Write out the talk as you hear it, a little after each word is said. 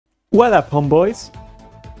What up, homeboys?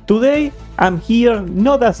 Today I'm here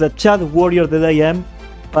not as the chat warrior that I am,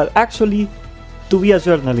 but actually to be a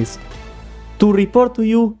journalist, to report to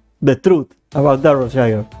you the truth about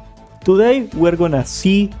Darrowshire. Today we're gonna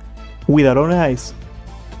see with our own eyes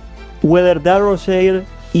whether Darrowshire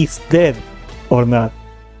is dead or not.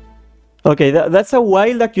 Okay, that's a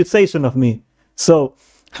wild accusation of me. So,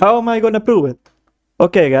 how am I gonna prove it?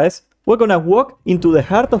 Okay guys, we're gonna walk into the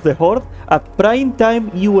heart of the Horde at prime time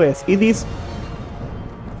US. It is...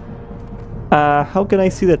 how can I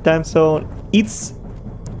see the time zone? It's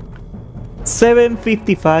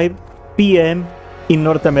 7:55 PM in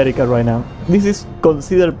North America right now. This is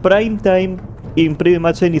considered prime time in pretty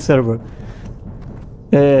much any server.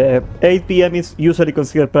 8 PM is usually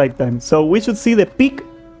considered prime time. So we should see the peak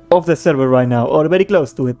of the server right now, or very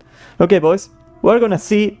close to it. Okay boys, we're gonna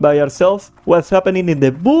see by ourselves what's happening in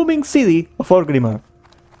the booming city of Orgrimmar.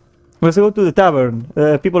 Let's go to the tavern.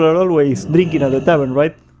 People are always drinking at the tavern,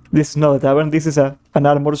 right? This is not a tavern, this is an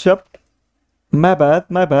armor shop. My bad,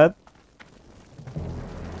 my bad.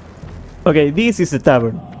 Okay, this is the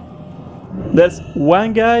tavern. There's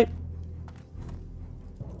one guy,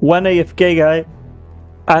 one AFK guy,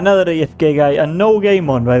 another AFK guy, and no game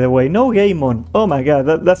on, by the way. No game on. Oh my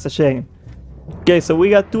god, that's a shame. Okay, so we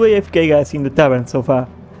got 2 AFK guys in the tavern so far.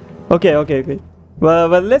 Okay.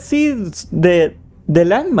 But let's see the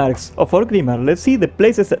landmarks of Orgrimmar. Let's see the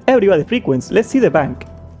places that everybody frequents. Let's see the bank.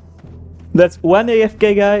 That's one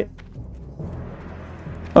AFK guy.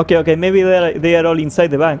 Okay, maybe they are all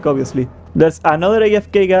inside the bank, obviously. There's another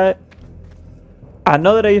AFK guy,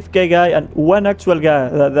 another AFK guy, and one actual guy.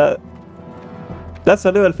 That's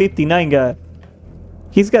a level 59 guy.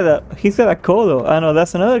 He's got a Kodo. I know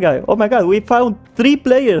that's another guy. Oh my god, we found 3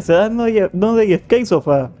 players. No AFK so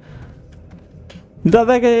far.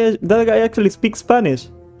 That guy actually speaks Spanish.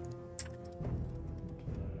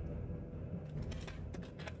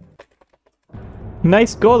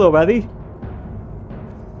 Nice Kodo, buddy.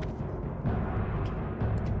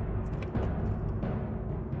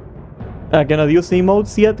 I cannot use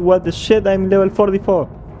emotes yet. What the shit? I'm level 44.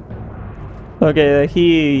 Okay,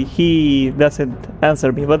 he doesn't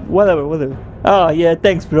answer me, but whatever. Oh yeah,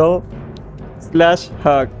 thanks bro.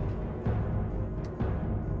 /hug.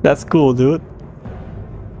 That's cool, dude.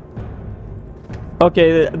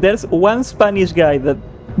 Okay, there's one Spanish guy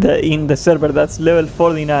in the server that's level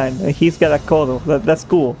 49, and he's got a Kodo. That's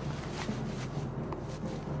cool.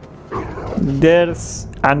 There's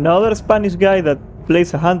another Spanish guy that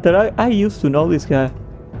plays a hunter. I used to know this guy.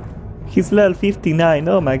 He's level 59.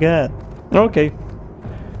 Oh my god. Okay,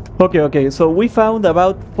 so we found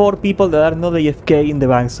about 4 people that are not AFK in the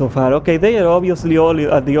bank so far. Okay, they are obviously all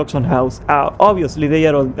at the auction house. Obviously they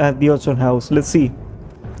are all at the auction house. Let's see.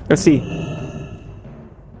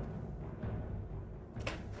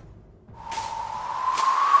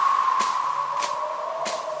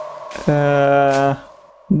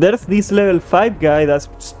 There's this level 5 guy that's...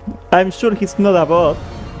 I'm sure he's not a bot.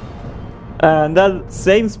 And that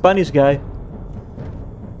same Spanish guy.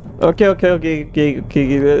 Okay.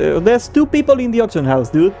 There's 2 people in the auction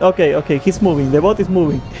house, dude. Okay, he's moving. The bot is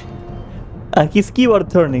moving. And his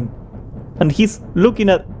keyboard turning. And he's looking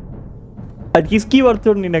at his keyboard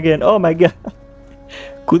turning again. Oh my god.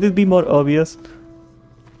 Could it be more obvious?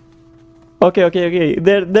 Okay.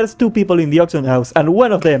 There's 2 people in the auction house, and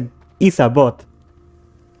one of them is a bot.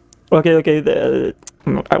 Okay.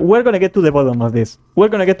 We're gonna get to the bottom of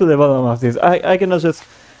this. I cannot just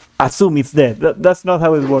assume it's dead. That's not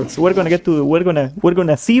how it works. We're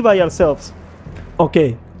gonna see by ourselves.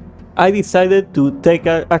 Okay, I decided to take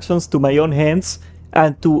actions to my own hands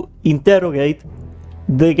and to interrogate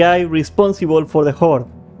the guy responsible for the Horde.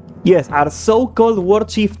 Yes, our so-called war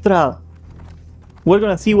chief Thrall. We're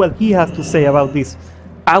gonna see what he has to say about this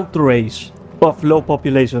outrage of low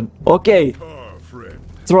population. Okay,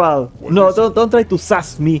 Thrall. No, don't try to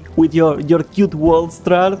sass me with your cute words,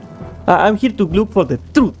 Thrall. I'm here to look for the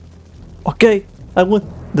truth. Okay, I want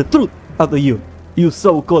the truth out of you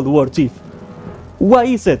so-called war chief. Why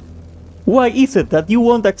is it that you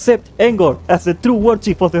won't accept Ngor as the true war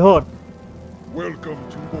chief of the Horde? Welcome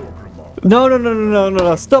to Orgrimmar.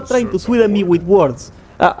 No, stop trying to sweeten me with words.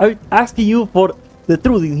 I'm asking you for the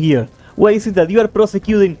truth in here. Why is it that you are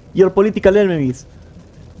prosecuting your political enemies?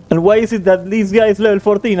 And why is it that this guy is level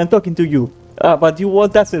 14 and talking to you? But you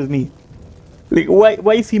won't answer me. Like,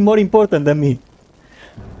 why is he more important than me?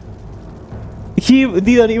 He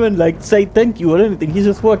didn't even like say thank you or anything, he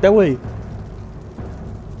just walked away.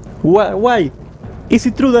 Why? Is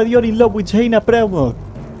it true that you're in love with Jaina Premor?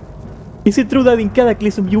 Is it true that in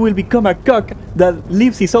Cataclysm you will become a cock that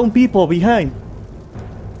leaves his own people behind?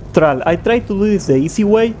 Thrall, I tried to do this the easy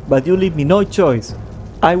way, but you leave me no choice.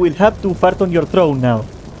 I will have to fart on your throne now.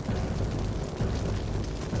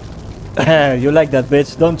 You like that,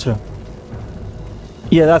 bitch, don't you?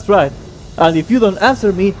 Yeah, that's right. And if you don't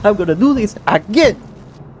answer me, I'm gonna do this again.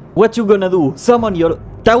 What you gonna do? Summon your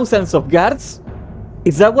thousands of guards?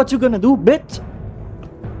 Is that what you gonna do, bitch?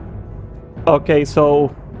 Okay,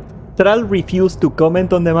 so Thrall refused to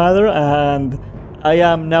comment on the matter, and I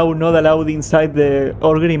am now not allowed inside the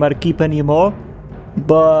Orgrimmar Keep anymore.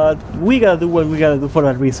 But we gotta do what we gotta do for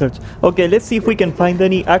our research. Okay, let's see if we can find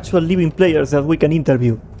any actual living players that we can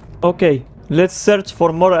interview. Okay, let's search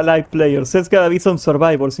for more alive players. There's gotta be some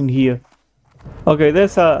survivors in here. Okay,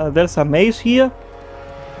 there's a mage here.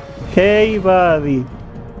 Hey buddy,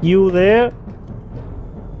 you there?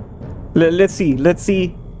 Let's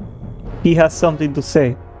see. He has something to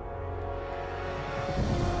say.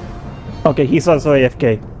 Okay, he's also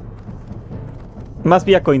AFK. Must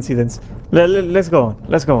be a coincidence. Let's go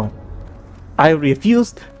on. I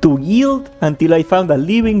refused to yield until I found a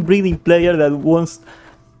living, breathing player that wants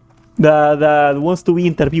to be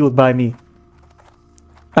interviewed by me.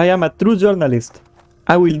 I am a true journalist.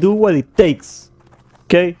 I will do what it takes.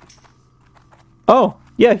 Okay? Oh,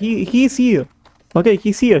 yeah, he's here. Okay,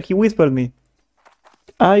 he's here. He whispered me.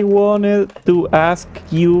 I wanted to ask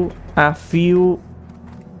you a few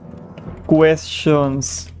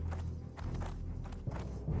questions.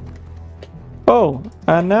 Oh,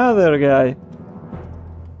 another guy.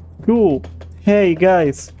 Cool. Hey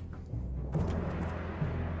guys.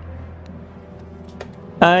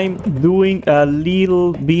 I'm doing a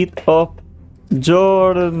little bit of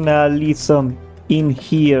journalism in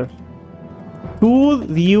here. Could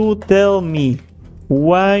you tell me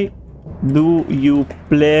why do you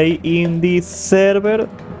play in this server?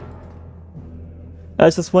 I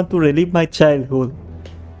just want to relive my childhood.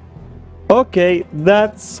 Okay,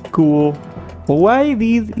 that's cool. Why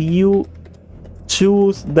did you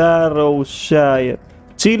choose Darrowshire?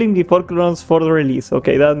 Chilling before Chronos for the release.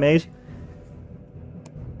 Okay, that mage.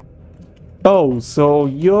 Oh, so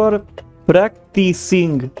you're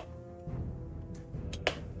practicing.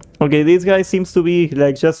 Okay, this guy seems to be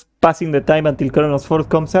like just passing the time until Chronos 4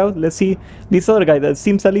 comes out. Let's see this other guy that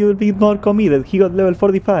seems a little bit more committed. He got level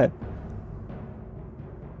 45.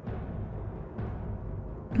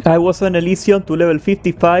 I was on Elysium to level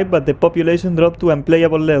 55, but the population dropped to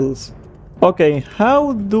unplayable levels. Okay,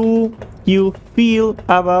 how do you feel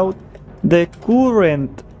about the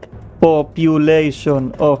current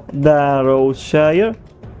population of Darrowshire?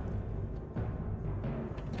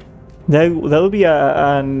 That would be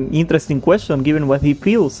an interesting question given what he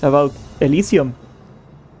feels about Elysium.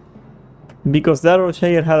 Because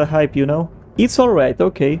Darrowshire had a hype, you know? It's alright,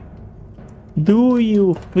 okay. Do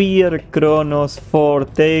you fear Chronos for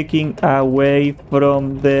taking away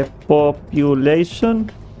from the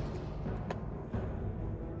population?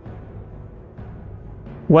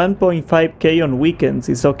 1.5k on weekends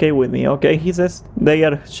is okay with me. Okay, he says they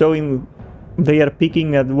are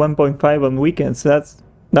peaking at 1.5 on weekends.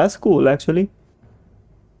 That's cool actually.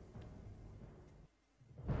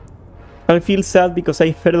 I feel sad because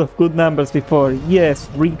I've heard of good numbers before. Yes,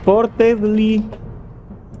 reportedly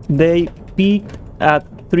they peaked at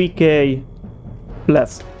 3k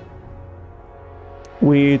plus,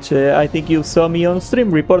 which I think you saw me on stream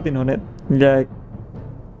reporting on it. Like,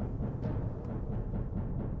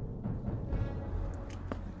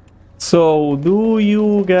 so do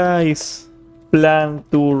you guys plan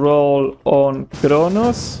to roll on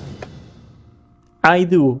Chronos? I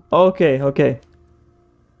do. Okay.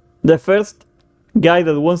 The first guy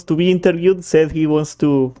that wants to be interviewed said he wants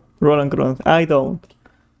to roll on Chronos. I don't.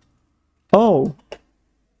 Oh.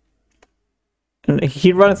 And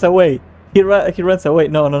he runs away. He runs away.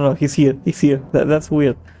 No. He's here. That's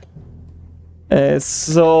weird.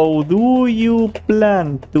 So do you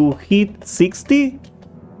plan to hit 60?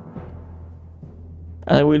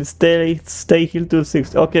 I will stay here till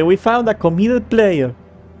 60. Okay, we found a committed player.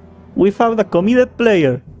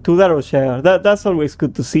 To Darrowshire. That's always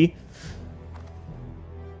good to see.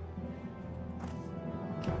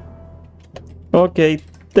 Okay,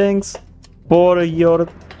 thanks for your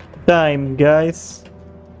time, guys.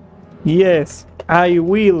 Yes, I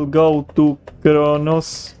will go to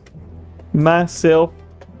Chronos myself.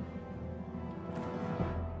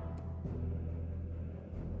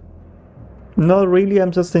 Not really,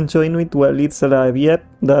 I'm just enjoying it while it's alive. Yep,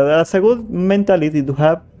 that's a good mentality to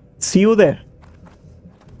have. See you there.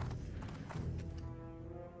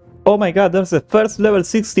 Oh my god, that's the first level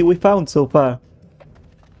 60 we found so far.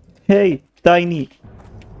 Hey, Tiny.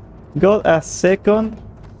 Got a second?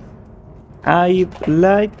 I'd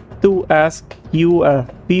like to ask you a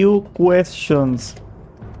few questions.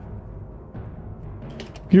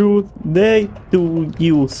 Good day to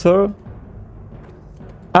you, sir.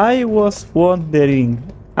 I was wondering,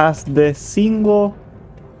 as the single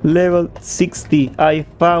level 60 I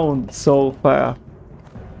found so far,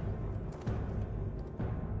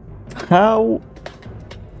 how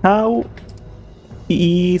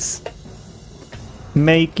is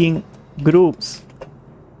making groups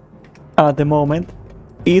at the moment?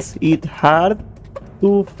 Is it hard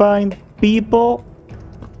to find people?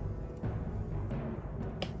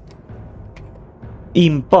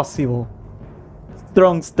 Impossible.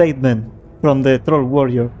 Strong statement from the troll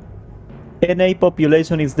warrior. NA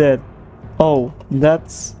population is dead. Oh,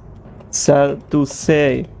 that's sad to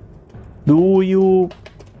say. Do you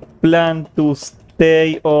plan to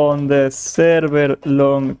stay on the server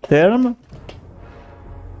long term?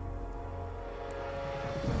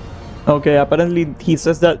 Okay, apparently he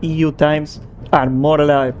says that EU times are more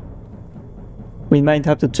alive. We might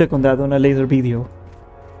have to check on that on a later video.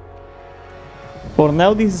 For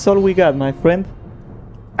now, this is all we got, my friend.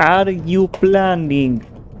 Are you planning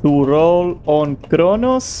to roll on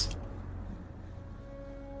Kronos?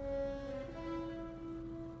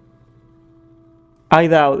 I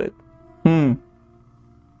doubt it.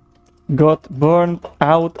 Got burned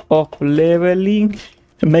out of leveling?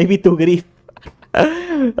 Maybe to grief.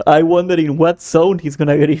 I wonder in what zone he's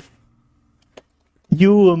gonna grief.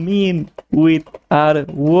 You mean with our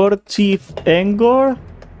war chief Ngor?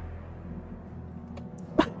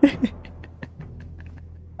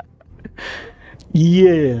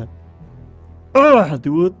 Yeah. Ugh,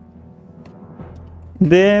 dude.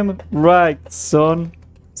 Damn right, son.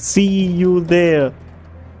 See you there.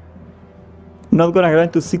 Not gonna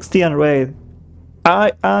grind to 60 and raid.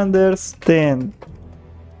 I understand.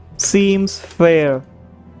 Seems fair.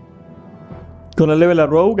 Gonna level a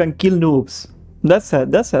rogue and kill noobs. That's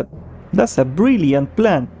a brilliant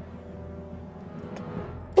plan.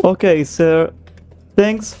 Okay, sir.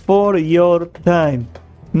 Thanks for your time.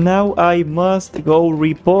 Now I must go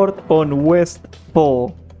report on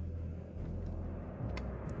Westfall.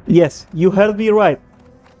 Yes, you heard me right.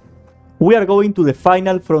 We are going to the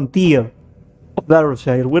final frontier of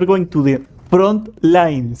Darrowshire. We're going to the front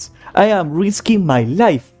lines. I am risking my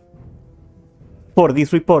life for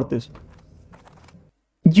these reporters.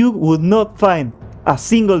 You would not find a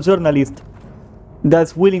single journalist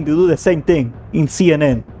that's willing to do the same thing in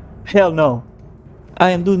CNN. Hell no.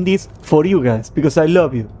 I am doing this for you guys because I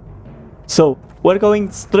love you. So we're going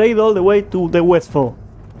straight all the way to the Westfall,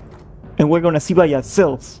 and we're gonna see by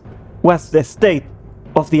ourselves what's the state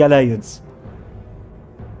of the Alliance.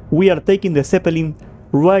 We are taking the Zeppelin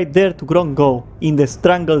right there to Ngor in the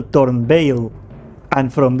Stranglethorn Vale,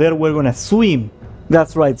 and from there we're gonna swim.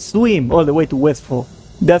 That's right, swim all the way to Westfall.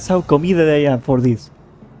 That's how committed I am for this.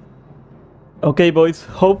 Okay, boys,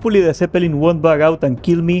 hopefully the Zeppelin won't bug out and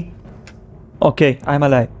kill me. Okay, I'm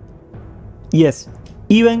alive. Yes,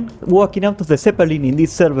 even walking out of the Zeppelin in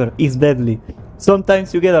this server is deadly.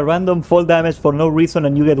 Sometimes you get a random fall damage for no reason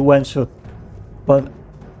and you get one shot. But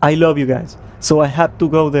I love you guys, so I have to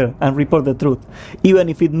go there and report the truth, even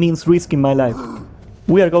if it means risking my life.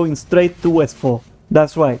 We are going straight to Westfall.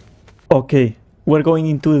 That's right. Okay, we're going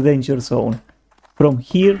into the danger zone. From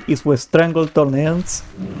here is where Stranglethorn ends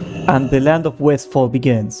and the land of Westfall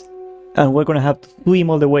begins. And we're gonna have to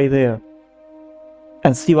swim all the way there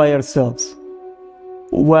and see by ourselves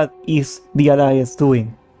what is the Alliance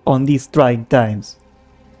doing on these trying times.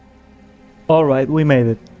 Alright, we made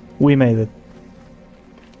it. We made it.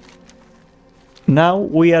 Now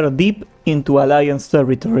we are deep into Alliance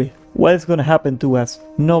territory. What is gonna happen to us?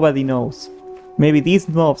 Nobody knows. Maybe these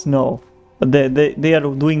mobs know. They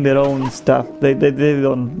are doing their own stuff. They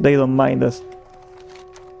don't mind us.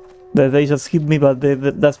 They just hit me, but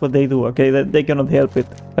that's what they do. Okay, they cannot help it.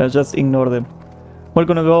 Just ignore them. We're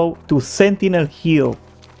gonna go to Sentinel Hill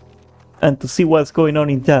and to see what's going on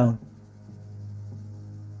in town.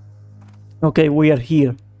 Okay, we are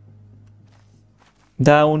here.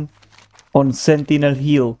 Down on Sentinel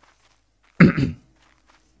Hill.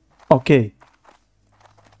 Okay.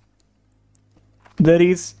 There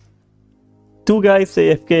is 2 guys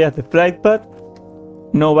AFK at the flight pad.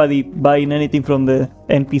 Nobody buying anything from the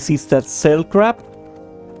NPCs that sell crap.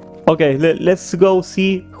 Okay, let's go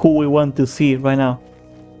see who we want to see right now.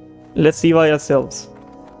 Let's see by ourselves.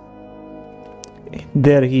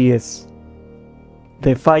 There he is.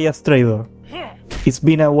 The Fias Trader. It's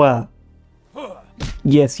been a while.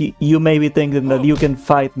 Yes, you may be thinking that you can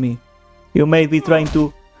fight me. You may be trying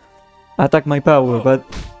to attack my power, but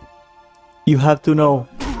you have to know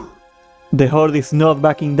the Horde is not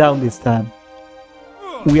backing down this time.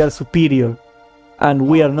 We are superior, and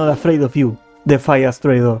we are not afraid of you, the Fire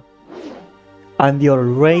Trader. And your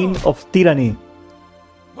reign of tyranny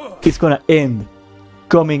is gonna end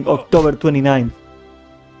coming October 29th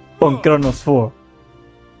on Kronos 4.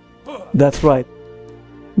 That's right.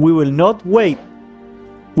 We will not wait.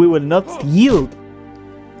 We will not yield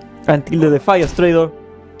until the Defiance Trader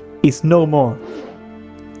is no more.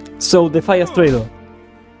 So Defiance Trader,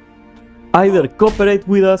 either cooperate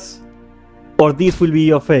with us or this will be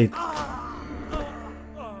your fate.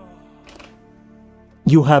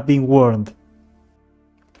 You have been warned.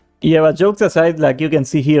 Yeah, but jokes aside, like you can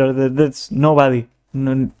see here, there's nobody.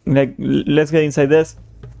 Like, let's get inside this.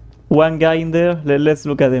 One guy in there, let's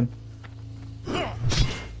look at him.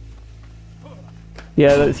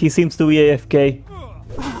 Yeah, he seems to be AFK.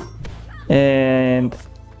 And...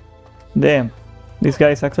 damn, this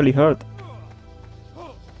guy is actually hurt.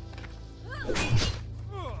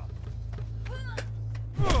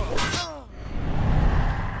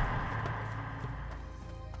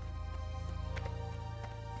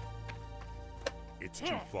 It's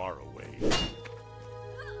too far away.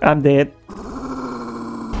 I'm dead.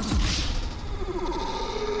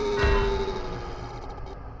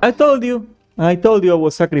 I told you I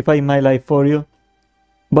was sacrificing my life for you.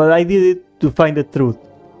 But I did it to find the truth.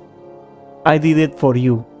 I did it for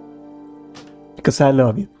you. Because I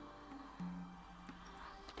love you.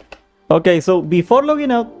 Okay, so before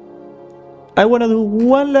logging out, I want to do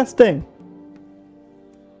one last thing.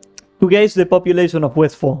 To gauge the population of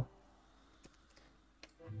West 4.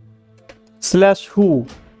 /who.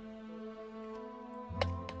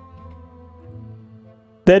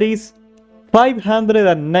 There is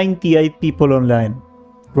 598 people online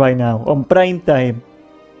right now, on prime time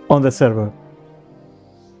on the server.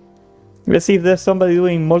 Let's see if there's somebody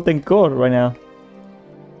doing Molten Core right now.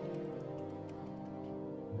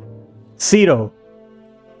 0.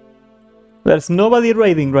 There's nobody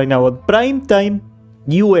raiding right now on prime time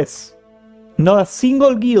US. Not a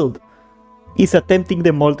single guild is attempting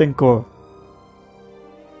the Molten Core.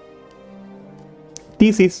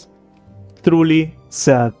 This is truly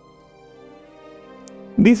sad.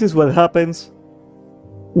 This is what happens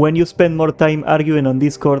when you spend more time arguing on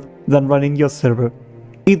Discord than running your server.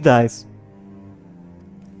 It dies.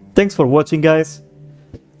 Thanks for watching, guys.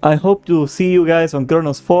 I hope to see you guys on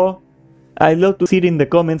Kronos 4. I'd love to see in the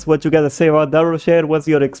comments what you gotta say about Darrowshire, what's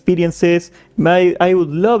your experiences. I would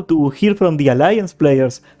love to hear from the Alliance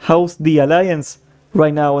players. How's the Alliance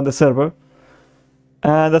right now on the server?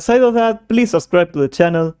 And aside of that, please subscribe to the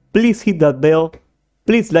channel, please hit that bell,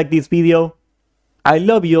 please like this video. I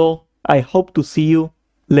love you all, I hope to see you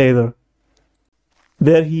later.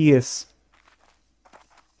 There he is.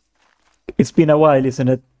 It's been a while, isn't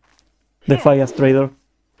it? The Defiance Trader.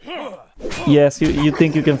 Yes, you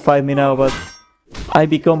think you can fight me now, but I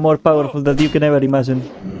become more powerful than you can ever imagine.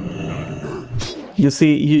 You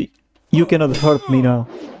see, you cannot hurt me now,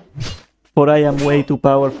 for I am way too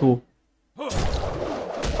powerful.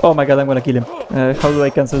 Oh my god, I'm gonna kill him. How do I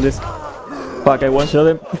cancel this? Fuck, I one-shot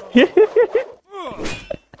him.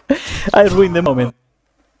 I ruined the moment.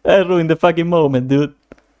 I ruined the fucking moment, dude.